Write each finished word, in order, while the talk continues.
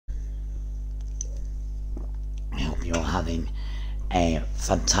having a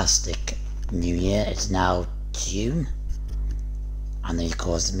fantastic new year. It's now June, and of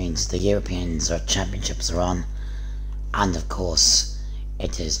course it means the Europeans or Championships are on, and of course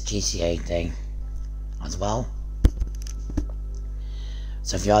it is GTA Day as well.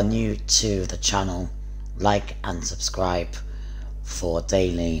 So if you are new to the channel, like and subscribe for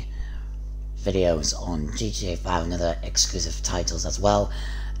daily videos on GTA 5 and other exclusive titles as well.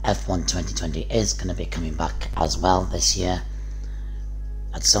 F1 2020 is going to be coming back as well this year.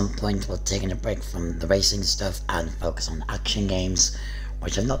 At some point we're taking a break from the racing stuff and focus on action games,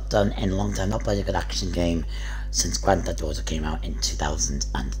 which I've not done in a long time. Not played a good action game since Grand Theft Auto came out in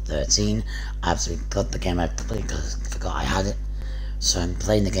 2013. I absolutely got the game. I completely forgot I had it, so I'm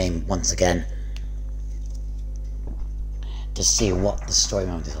playing the game once again to see what the story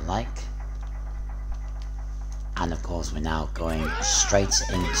mode is like. And of course we're now going straight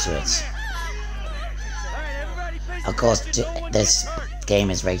into it. Of course this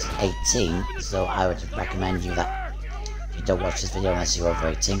game is rated 18, so I would recommend you that you don't watch this video unless you're over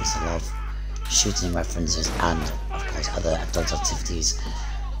 18, because a lot of shooting references and of course other adult activities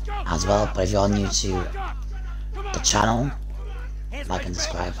as well. But if you're new to the channel, like and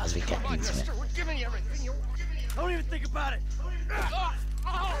subscribe as we get into it. Don't even think about it.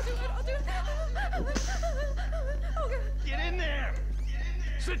 I'll do it. Get in there.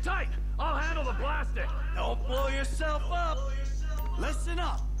 Sit tight. I'll handle the blasting. Don't blow yourself up. Listen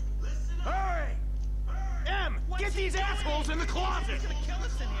up. Hurry. M, get these assholes in the closet. He's gonna kill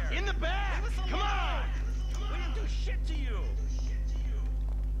us in here. In the back. Come on. We didn't do shit to you.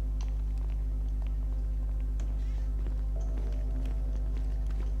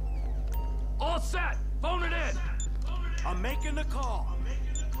 All set. Phone it in. I'm making the call.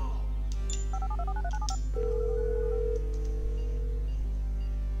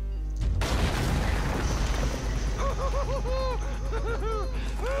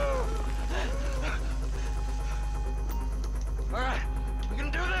 Alright, we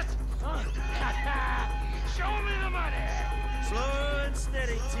gonna do this? Huh? Show me the money! Slow and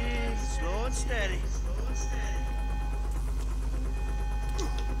steady, team. Slow and steady.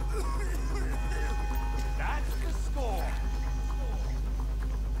 That's the score.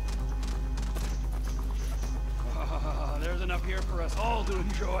 There's enough here for us all to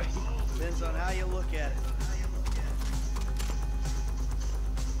enjoy. Depends on how you look at it.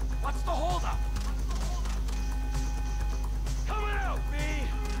 What's the holdup? Coming out, B!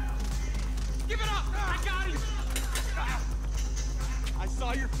 Give it up! I got you! I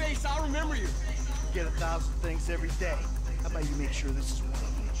saw your face, I'll remember you. You get 1,000 things every day. How about you make sure this is one of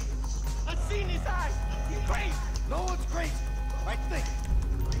them? I've seen his eyes! He's crazy! No one's crazy! Right thing!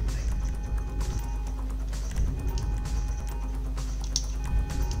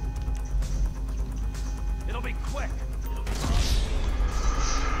 It'll be quick!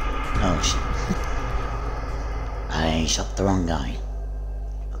 Oh shit. I shot the wrong guy.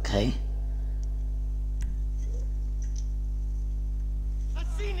 Okay. I've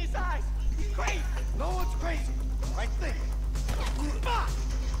seen his eyes! He's crazy! No one's crazy! Right thing! Fuck!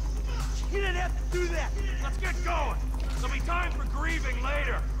 He didn't have to do that! Let's get going! There'll be time for grieving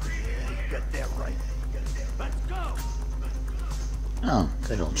later! You got that right. Let's go! Oh,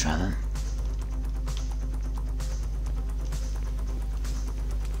 good old Trevor.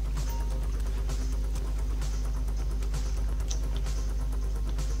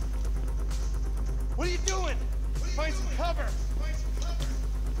 What are you doing? Find some cover!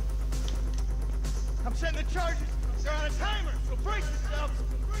 I'm setting the charges! They're on a timer, so brace yourselves!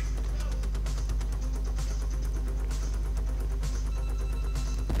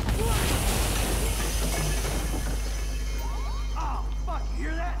 Oh, fuck, you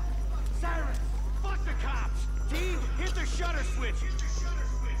hear that? Sirens! Fuck the cops! Team, hit the shutter switch!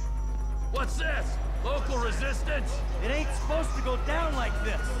 What's this? Local resistance? It ain't supposed to go down like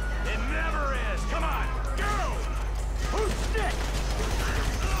this. It never is. Come on, go! Who's shit?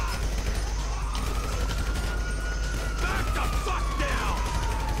 Back the fuck down!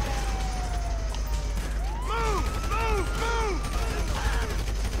 Move! Move! Move!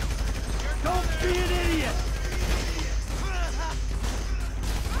 Don't be an idiot!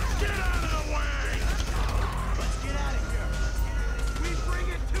 Get out of the way! Let's get out of here! We bring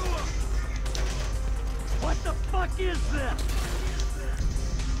it to him! What the fuck is this?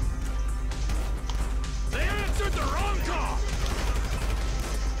 They answered the wrong call!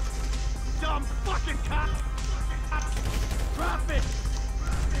 Dumb fucking cops! Drop it!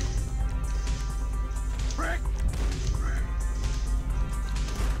 Prick!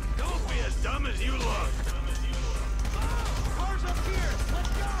 Don't be as dumb as you look! Cars up here! Let's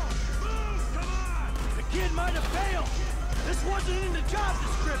go! Move! Come on! The kid plan might have failed. This wasn't in the job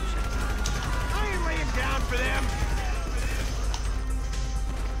description. I ain't laying down for them.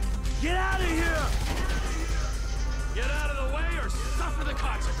 Get out of here! Get out of the way or suffer the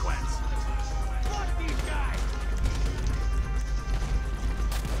consequence. Fuck these guys!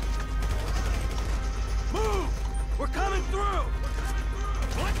 Move! We're coming through!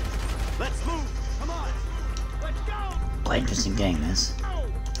 What? Let's move! Come on! Let's go! Quite interesting game, this.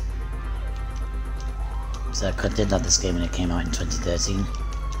 So I did love this game when it came out in 2013.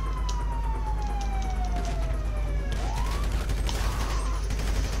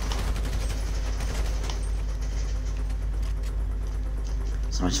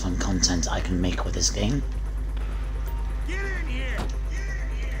 So much fun content I can make with this game. Get in here!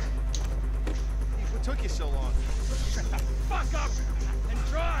 What took you so long? Fuck up and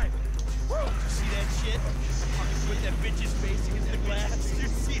drive! Woo! See that shit? Fucking put that bitch's face against the glass. Did you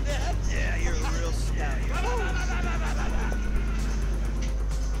see that? Yeah, you're a real scout.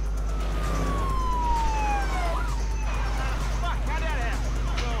 Fuck, how'd that happen?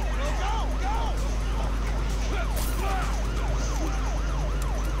 Go!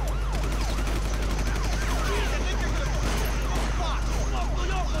 Jeez, I think you're gonna... Fuck!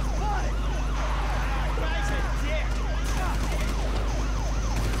 Look off the butt! Guy's a dick!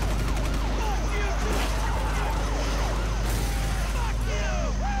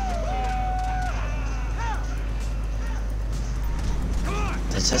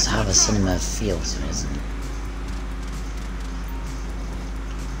 It does have a cinema feel to it, doesn't it?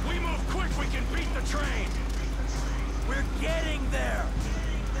 We move quick, we can beat the train! We're getting there!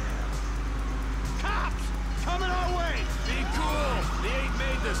 Cops! Coming our way! Be cool! They ain't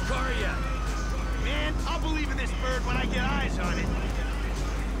made this car yet! Man, I'll believe in this bird when I get eyes on it!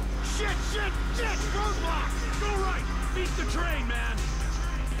 Shit! Roadblock! Go right! Beat the train, man!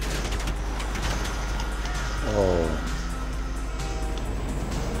 Oh.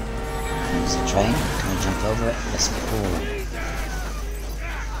 There's the train. Can we jump over it? Yes, cool.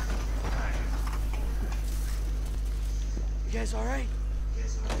 You guys alright?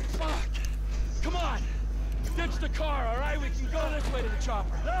 Fuck! Come on! Ditch the car, alright? We can go this way to the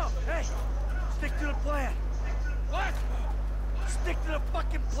chopper. No! Hey! Stick to the plan! What? Stick to the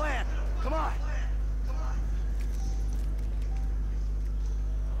fucking plan! Come on!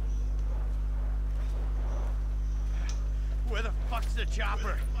 Where the fuck's the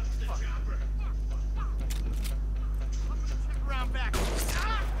chopper? Fuck. Check around back.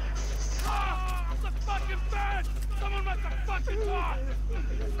 Ah! Ah! The fucking fence! Someone must have fucking talked!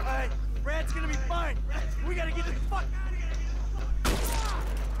 Alright, Brad's gonna be fine. We gotta get the fuck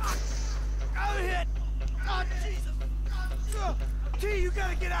out of here! I'm hit! Oh, Jesus! T, you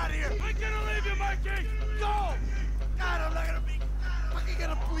gotta get out of here! I'm gonna leave you, Mikey! Go! God, I'm not gonna be fucking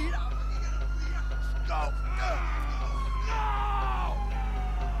gonna bleed out. Go! No!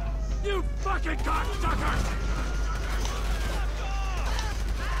 You fucking cocksucker!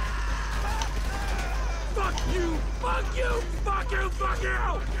 Fuck you! Fuck you! Fuck you! Fuck you!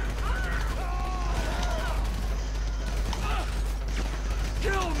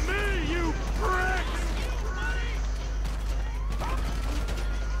 Kill me, you pricks!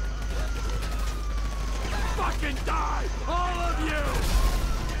 Fucking die! All of you!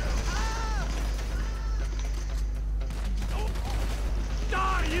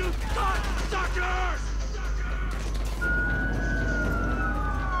 Die, you cocksuckers!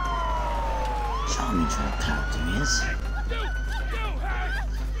 Charming character he is.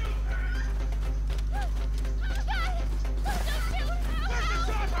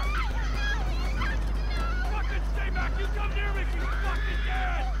 Fucking stay back! You come near me if you fucking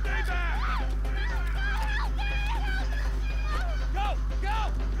dare! Stay back! Go! Go!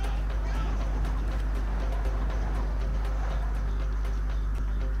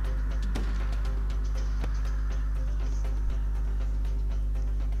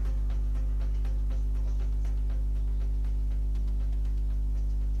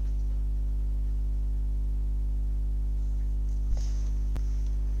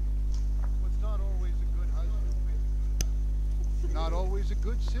 Was not always a good husband. Not always a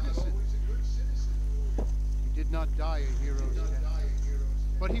good citizen. He did not die a hero's death.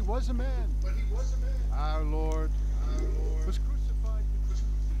 But he was a man. Our Lord was crucified with Jesus.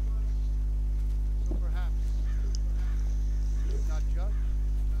 So perhaps he is not judged.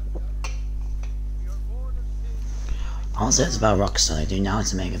 We are born of sin. Also, it's about Rockstar. They do know how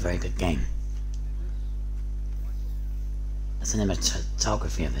to make a very good game. The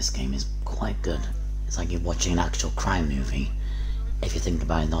cinematography of this game is quite good. It's like you're watching an actual crime movie, if you think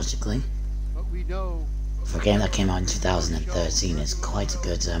about it logically. But we know For a game that came out in 2013, it's quite a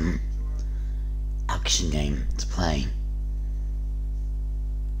good action game to play.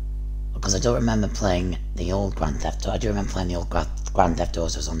 Because I don't remember playing the old Grand Theft Auto. I do remember playing the old Grand Theft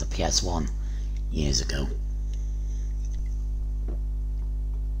Autos on the PS1 years ago.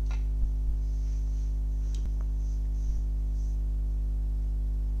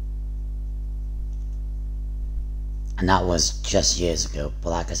 And that was just years ago,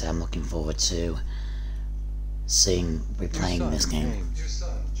 but like I said, I'm looking forward to replaying this game. James. Your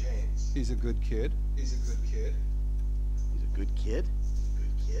son, James. He's a good kid. He's a good kid. He's a good kid?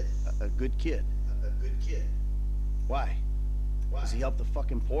 Good kid? A good kid? A good kid. Why? Why? Does he help the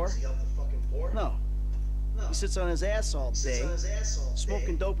fucking poor? Does he help the fucking poor? No. No. He sits on his ass all day,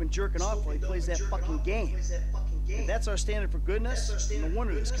 smoking dope and jerking off while he plays that fucking game. If that's our standard for goodness, no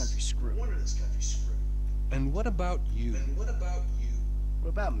wonder this country's screwed. And what about you? And what about you? What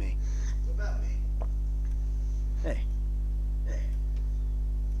about me? What about me? Hey. Hey.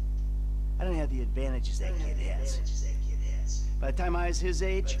 I don't have the advantages that kid has. By the time I was his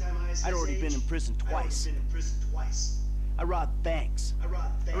age, I'd already been in prison twice. I robbed banks. I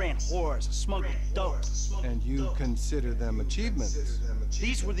ran whores. I smuggled dope. And you consider them achievements?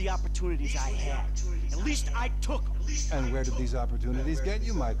 These were the opportunities I had. At least I took them. And where did these opportunities get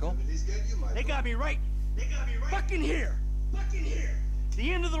you, Michael? They got me right. Fucking here.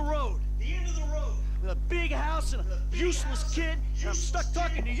 The end of the road. With a big house and a useless kid, and I'm stuck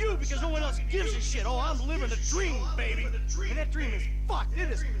talking to you because no one else gives a shit. Oh, I'm living a dream, baby. And that dream is fucked. It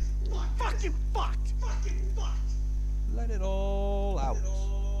is fucking fucked. Let it all out.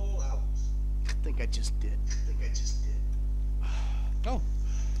 I think I just did. Oh.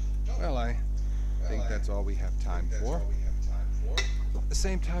 Well, I think that's all we have time for. The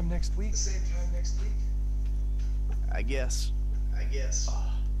same time next week? I guess. I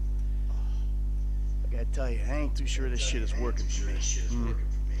gotta tell you, I ain't too sure this shit is working for me.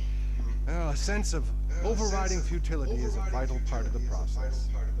 Well, a sense of overriding futility is a vital part of the process.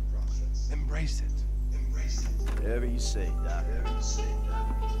 Embrace it. Whatever you say, Doc.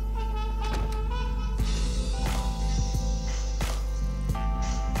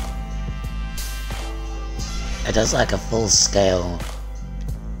 It does like a full-scale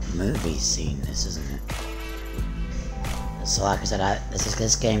movie scene, this, isn't it? So like I said,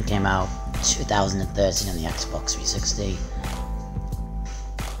 this game came out 2013 on the Xbox 360,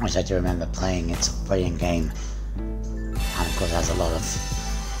 which I do remember playing. It's a brilliant game, and of course it has a lot of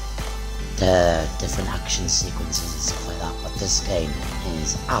the different action sequences and stuff like that, but this game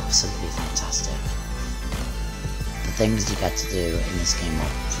is absolutely fantastic. The things you get to do in this game are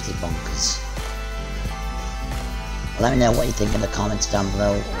pretty bonkers. Let me know what you think in the comments down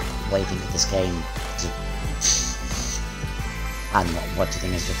below, what you think of this game, and what do you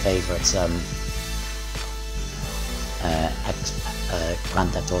think is your favourite Grand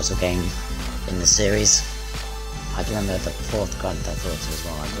Theft Auto game in the series. I do remember the 4th Grand Theft Auto as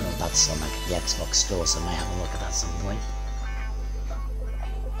well. I don't know if that's on like the Xbox store, so I might have a look at that at some point.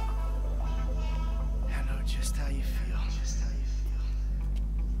 I know just how you feel.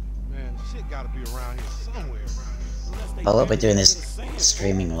 Man, shit gotta be around here somewhere. But we'll be doing this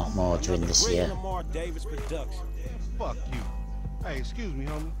streaming a lot more during this year. Fuck you. Hey, excuse me,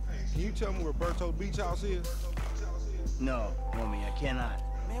 homie. Can you tell me where Berto Beach House is? No, homie, I cannot.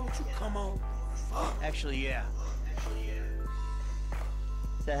 Man, would you come on? Actually, yeah.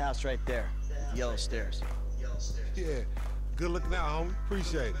 That house right there. The yellow stairs. Yeah. Good looking out, homie.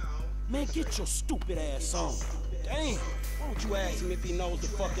 Appreciate it. Man, get your stupid ass on. Damn. Why don't you ask him if he knows the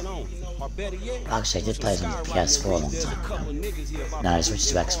fucking owner? Or better yet, actually, I did play it on the PS4 a long time ago. Now I switched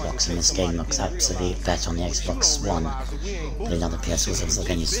to Xbox, and this game looks absolutely better on the Xbox One than on the PS4, so I'm still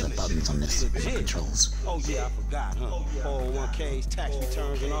getting used to the buttons on this, the controls. Oh yeah, I forgot, huh? 401ks, tax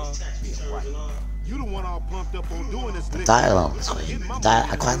returns and all. Yeah, right. You the one all pumped up on doing this. The dialogue is great.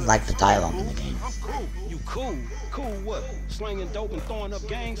 I quite like the dialogue in the game. I'm cool. You cool? Cool what? Slinging dope and throwing up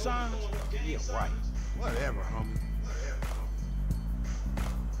gang signs? Yeah, right. Whatever, homie.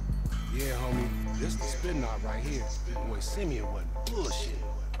 Yeah, homie. This the spin knot right here. Boy, Simeon wasn't bullshit.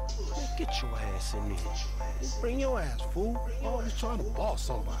 Man, get your ass in there. Bring your ass, fool. Always trying to boss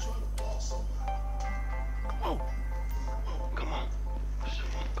somebody. Come on. Come on.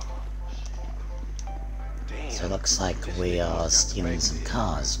 Damn. So it looks like we are stealing some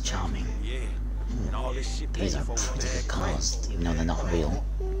cars. Charming. Yeah. And all this shit These are pretty good cars, even though they're not real.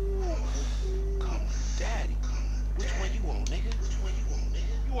 Daddy, which one you want, nigga?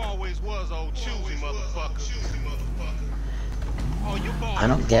 You always was old choosy motherfucker. Oh, you I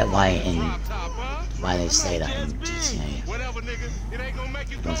don't get why they say that in GTA.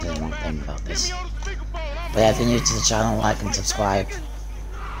 That's the one thing about this. But yeah, if you're new to the channel, like and subscribe.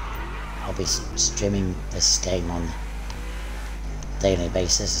 I'll be be streaming this game on a daily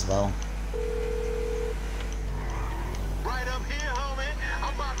basis as well. Right up here, homie.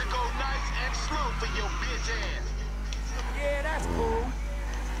 I'm about to go nice and slow for your bitch ass. Yeah, that's cool.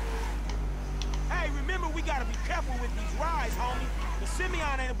 Hey, remember we gotta be careful with these rides, homie. The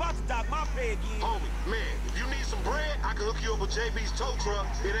Simeon ain't about to dock my pay again. Homie, man, if you need some bread, I can hook you up with JB's tow truck.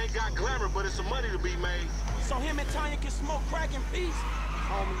 It ain't got glamour, but it's some money to be made. So him and Tanya can smoke crack in peace?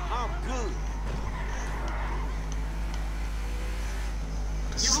 Homie, I'm good.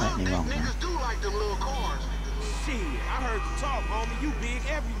 You little dick niggas do like them little cars. Shit, I heard you talk, homie. You big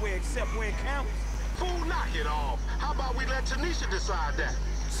everywhere except where it counts. Fool, knock it off. How about we let Tanisha decide that?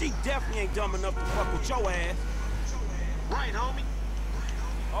 She definitely ain't dumb enough to fuck with your ass. Right, homie?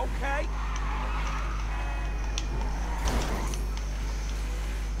 Okay.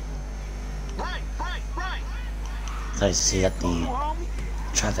 Right. So you see that Cool, the homie.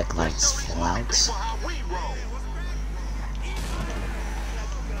 traffic lights Show these fall white out. people how we roll.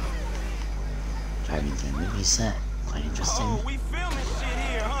 Driving to a movie set. Quite interesting. Oh, we filming shit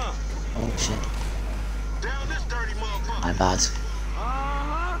here, huh? Oh shit. Down this dirty motherfucker. My bad.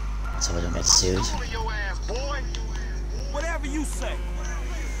 Uh-huh. So we don't get sued. Cooling your ass, boy. Whatever you say.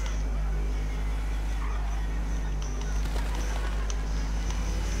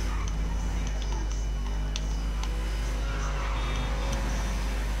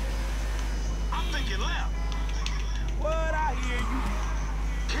 I'm thinking left. What? I hear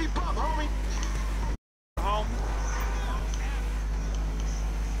you, Keep up, homie. homie.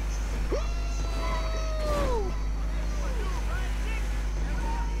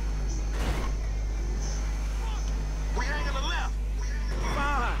 We hanging the left.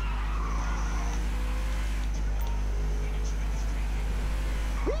 Fine.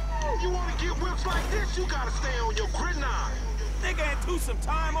 You wanna get whips like this, you gotta stay on your gridiron. Nigga ain't do some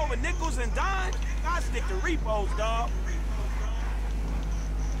time over nickels and dimes. I stick to repos, dog.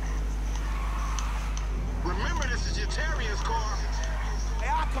 Remember, this is your Terrier's car. Hey,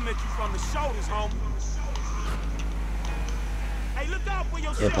 I'll come at you from the shoulders, homie. Hey, look out for Do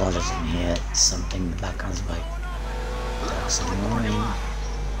yourself, apologize dog. in here. Something in the background's like some annoying.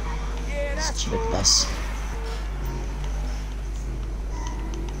 Yeah, that's Stupid cool. bus.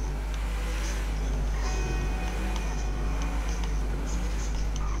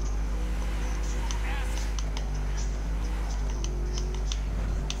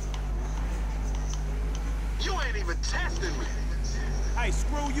 You ain't even testing me. Hey,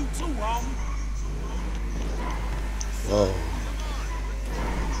 screw you too, homie. Whoa.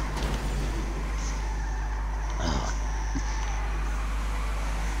 Oh.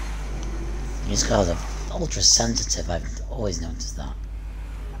 These cars are ultra sensitive. I've always noticed that.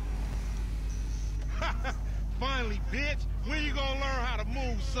 Finally, bitch. When you gonna learn how to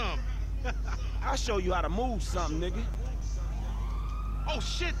move something? I'll show you how to move something, nigga. Oh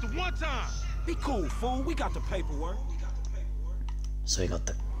shit, the one time. Be cool, fool. We got the paperwork. So we got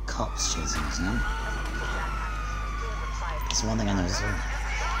the cops chasing us now. That's one thing I noticed.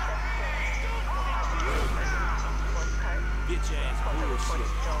 Bitch ass bullshit.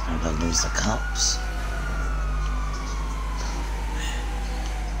 I'm gonna lose the cops.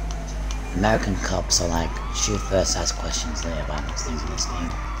 American cops are like shoot first, ask questions later about most things in this game.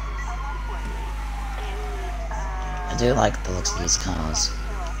 I do like the looks of these cars.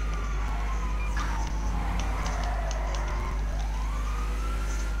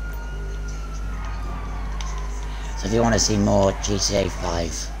 So if you want to see more GTA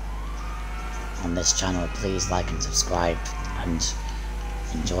 5 on this channel, please like and subscribe and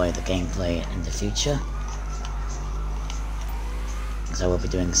enjoy the gameplay in the future. So we'll be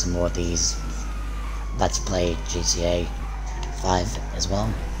doing some more of these Let's Play GTA 5 as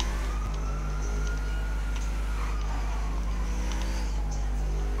well.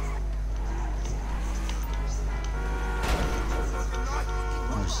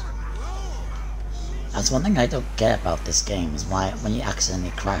 That's one thing I don't get about this game, is why when you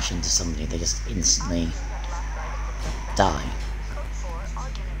accidentally crash into somebody they just instantly die.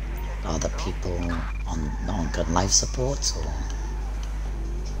 Are the people on not on good life support, or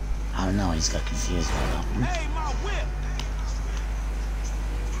I don't know, I just got confused by that one. Hey, my whip.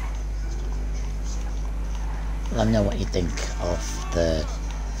 Let me know what you think of the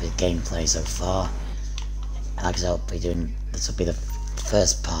gameplay so far. Like I said, I'll be doing, this will be the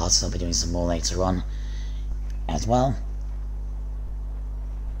first part, so I'll be doing some more later on as well.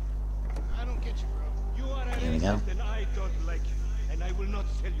 I don't get you, bro. You are Here we go. and I don't like you. And I will not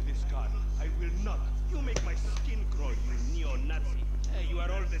sell you this car. I will not. You make my skin crawl, you neo-Nazi. Hey, you are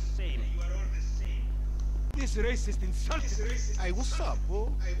all the same. This racist insulted. Hey, what's up,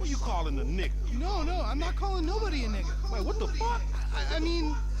 bull? What you calling a nigga? No, I'm not calling nobody a nigga. Wait, what the fuck? I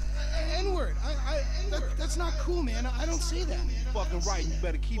mean, N-word. That's not cool, man. I don't say that. Fucking right, you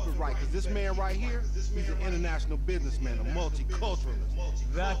better keep it right, because this man right here, he's an international businessman, a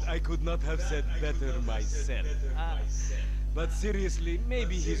multiculturalist. That I could not have said better myself. But seriously,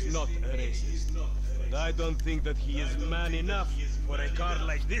 maybe he's not a racist. But I don't think that he is man enough for a car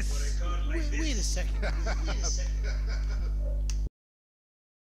like this. Wait a second.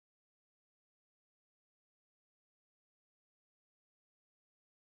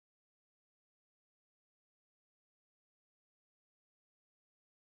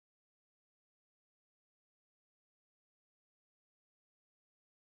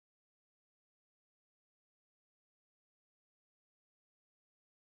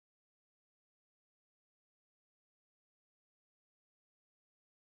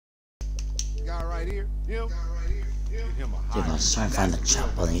 Guy right here, him. Get him a Dude, I high. was trying to find the chat.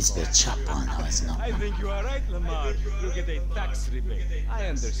 Well, there needs to be a chat bar. No, it's not. I think you are right, Lamar. You get a tax rebate. I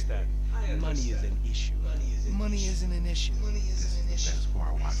understand. Money is an issue. Money isn't an issue. Best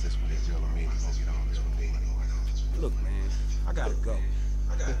part, watch this when they tell me. Hope you don't listen to me. Look, man, I gotta go.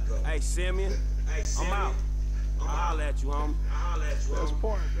 Hey, Simeon, I'm out. I'll holler at you, homie. Best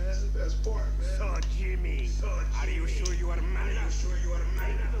part, man. Best part, man. So, Jimmy, are you sure you are the man?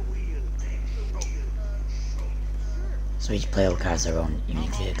 So each player carries their own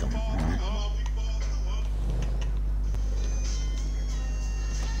unique vehicle. Right?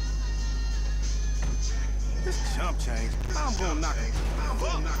 This chump change, I'm gonna knock a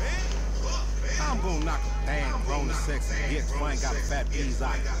bad, grown and sexy bitch who ain't got fat peas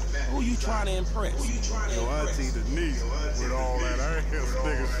out. Who you trying to impress? Your auntie Denise with all that ass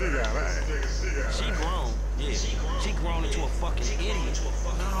nigga she got ass. She grown. Yeah, she grown into a fucking idiot.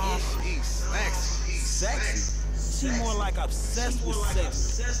 No, she's sexy. Sexy? She more like obsessed with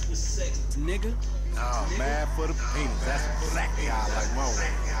sex. Nigga. Oh, mad for the penis. That's exactly how I like my way.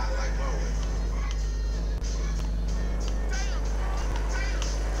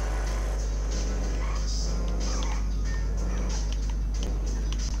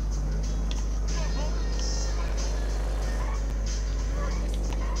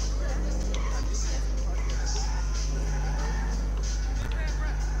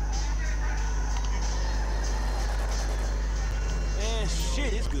 Man,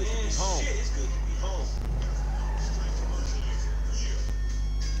 shit, it's good to be home.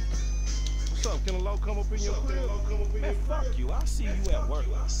 What's up? Can a low come up in your crib? Man, fuck you. I'll see you at work.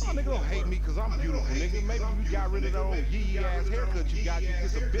 Oh, nigga don't hate me because I'm beautiful, nigga. Maybe you got rid of that old yee ass haircut you got. You get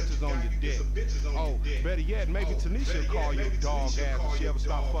some bitches on your dick. Oh, better yet, maybe Tanisha will call you dog ass if she ever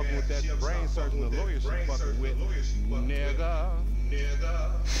stop fucking with that brain surgeon and lawyer she fucking with. Nigga.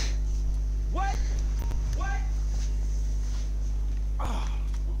 What?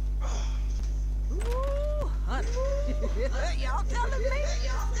 Ooh, honey. Y'all telling me?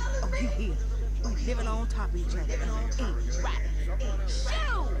 Oh, you here. We living on top of each other. Eat, right.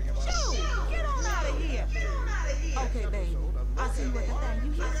 Shoo! Get on out of here. Okay, baby. I see you at the thing.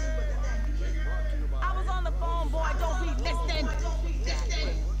 You hear? I was on the phone, boy. Don't be listening.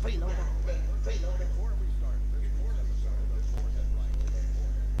 Freeloader.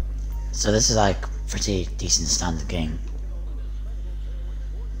 So this is like pretty decent standard game.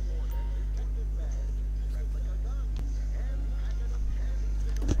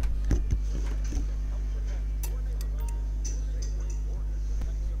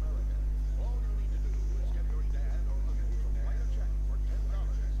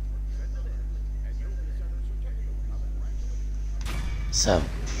 So,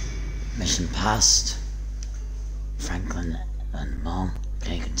 mission passed. Franklin and Mom,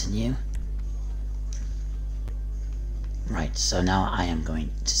 okay, continue. Right, so now I am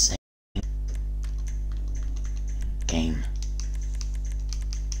going to say game.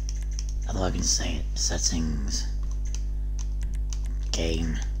 Although I can say it, settings,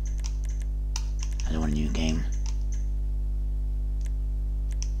 game. I don't want a new game.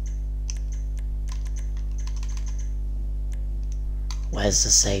 Where's the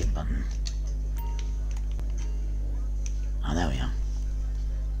save button? Oh, there we are.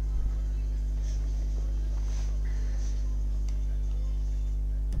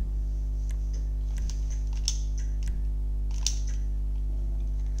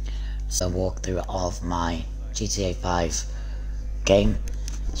 So walkthrough of my GTA 5 game.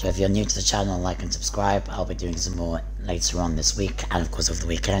 So if you're new to the channel, like and subscribe. I'll be doing some more later on this week and of course over the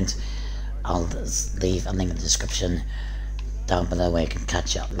weekend. I'll leave a link in the description down below where you can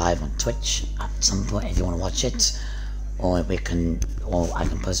catch it live on Twitch at some point if you want to watch it, or I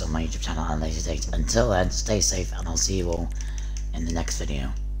can post it on my YouTube channel at a later date. Until then, stay safe, and I'll see you all in the next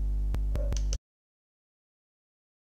video.